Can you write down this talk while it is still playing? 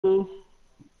me?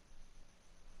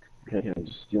 Okay, yeah,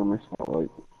 just steal my spotlight.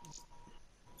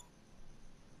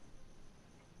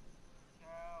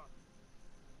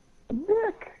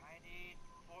 Dick! I need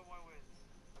 4 more wins.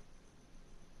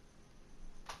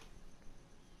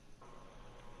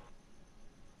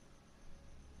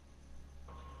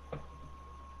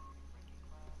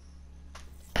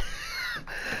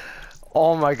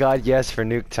 Oh my god, yes, for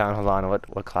Nuketown. Hold on,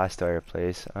 what class do I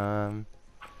replace? I'm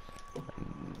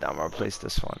gonna replace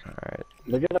this one, alright.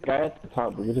 Look at the guy at the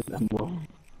top, look at his emblem.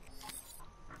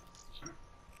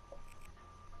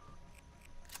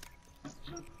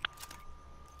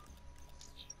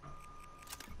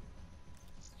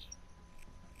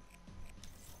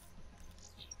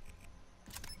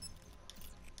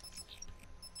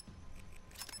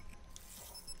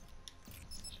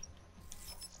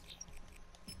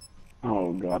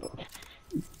 Oh god.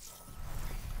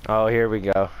 Oh, here we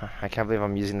go. I can't believe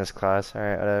I'm using this class.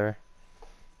 Alright, whatever.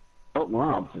 Oh,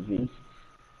 more obsidian.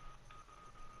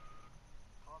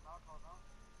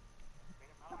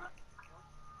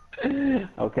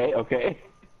 Okay, okay.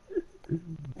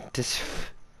 This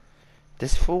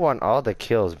fool want all the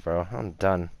kills, bro. I'm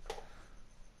done.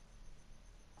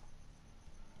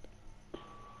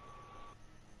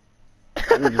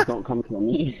 Just don't come kill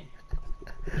me.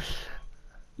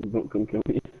 Just don't come kill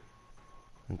me.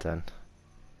 I'm done.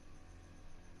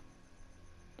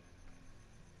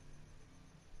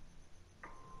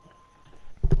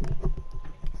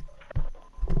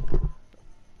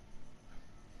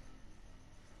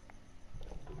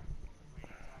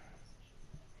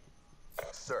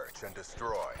 Search and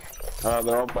destroy.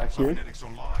 They're all back here.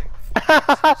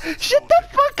 Shut the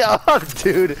fuck up,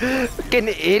 dude. Fucking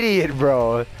idiot,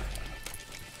 bro.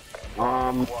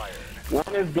 One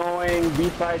is going B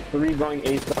side, 3 going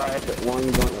A side,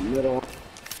 1 going in the middle.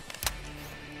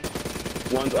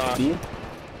 One's B.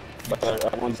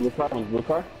 One's blue car, one's blue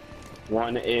car.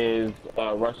 One is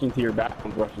rushing to your back,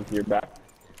 one's rushing to your back.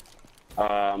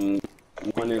 One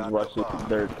is rushing,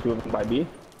 there are 2 of them by B.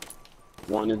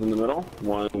 One is in the middle,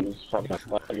 one's probably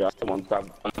one's got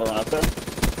another one out there.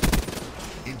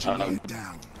 Down.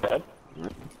 Dead.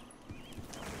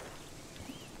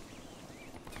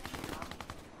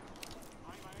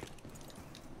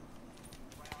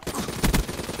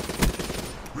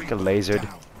 Get lasered.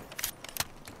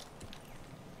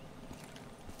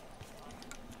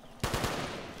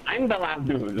 I'm the last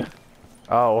dude.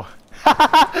 Oh.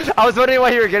 I was wondering why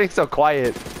you were getting so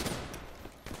quiet.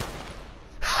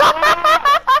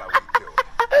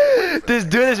 This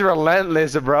dude is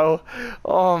relentless, bro.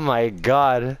 Oh my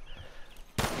god.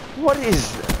 What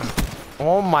is...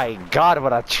 Oh my god,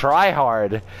 what a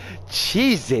tryhard.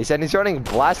 Jesus, and he's running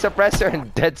blast suppressor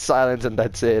and dead silence and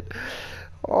that's it.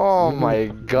 Oh my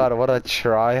god, what a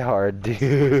tryhard,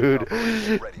 dude.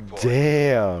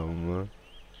 Damn.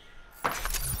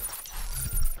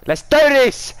 Let's do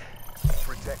this!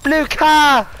 Blue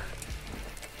car!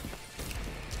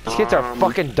 These kids are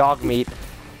fucking dog meat.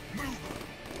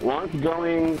 One's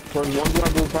going towards one's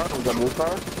on blue car, one's on blue car.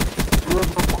 2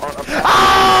 of them are up.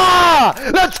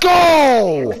 Ah! Let's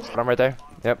go! I'm right there.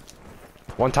 Yep.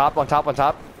 One top, one top, one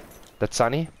top. That's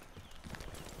Sunny.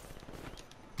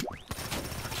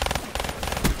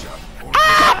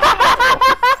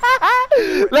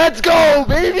 Let's go,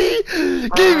 baby!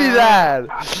 Give me that!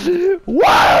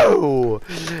 Whoa!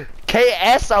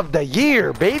 KS of the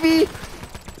year, baby!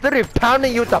 Literally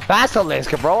pounding you with the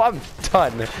basilisk, bro. I'm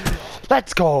done.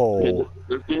 Let's go!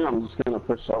 I'm just gonna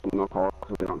push out no call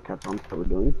so they don't catch on to what we're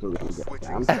doing, so we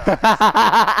don't get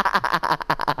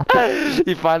down.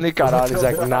 He finally caught on. He's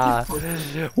like, nah.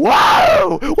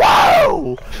 Whoa!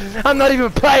 Whoa! I'm not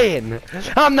even playing!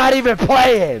 I'm not even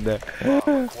playing!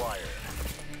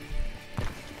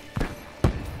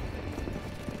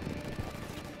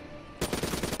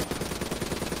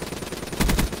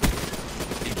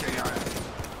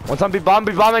 One time, be bomb,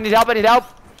 I need help, I need help!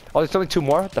 Oh, there's only 2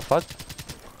 more? What the fuck?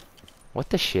 What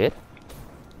the shit?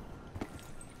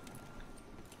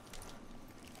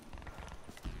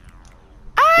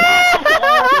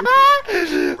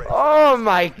 Oh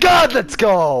my god, let's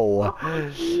go!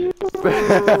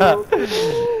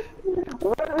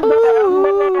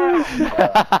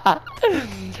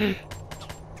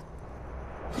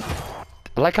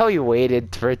 I like how you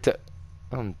waited for it to...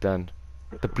 I'm done.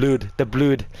 The blood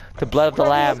of the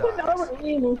lamb.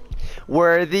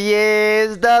 Worthy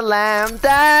is the lamb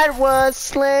that was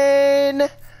slain.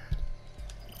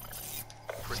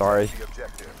 Sorry.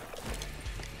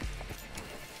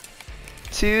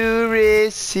 To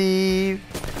receive.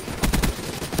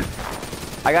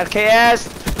 I got KS.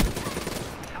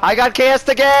 I got KS'd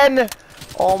again.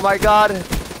 Oh my god.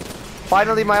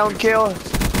 Finally my own kill.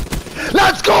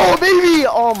 Let's go, baby!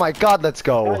 Oh my god, let's I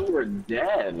thought go. you were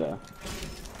dead.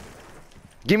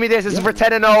 Give me this. This is for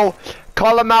 10-0.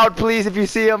 Call him out, please, if you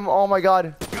see him. Oh my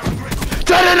god.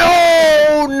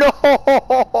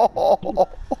 10-0!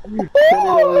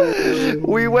 No!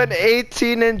 We went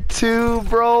 18-2,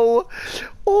 bro.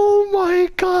 Oh my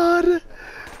god.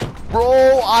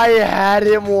 Bro, I had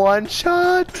him one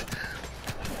shot.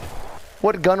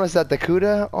 What gun was that, the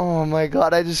Kuda? Oh my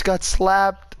god, I just got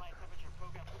slapped.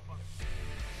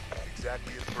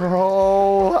 Exactly as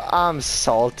Bro, I'm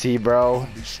salty, bro.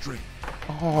 Be straight.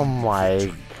 Oh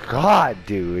my god,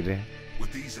 dude.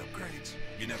 With these upgrades,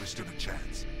 you never stood a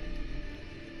chance.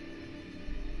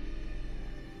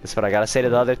 That's what I gotta say to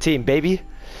the other team, baby.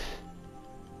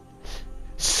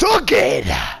 Suck it!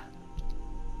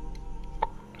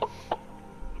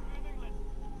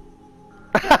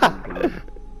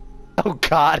 Oh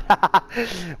god.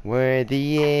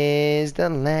 Worthy is the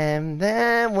lamb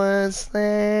that was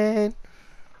slain.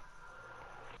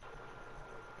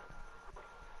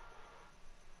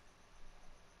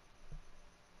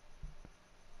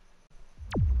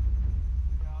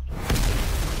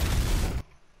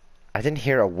 I didn't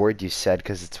hear a word you said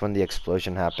because it's when the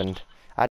explosion happened.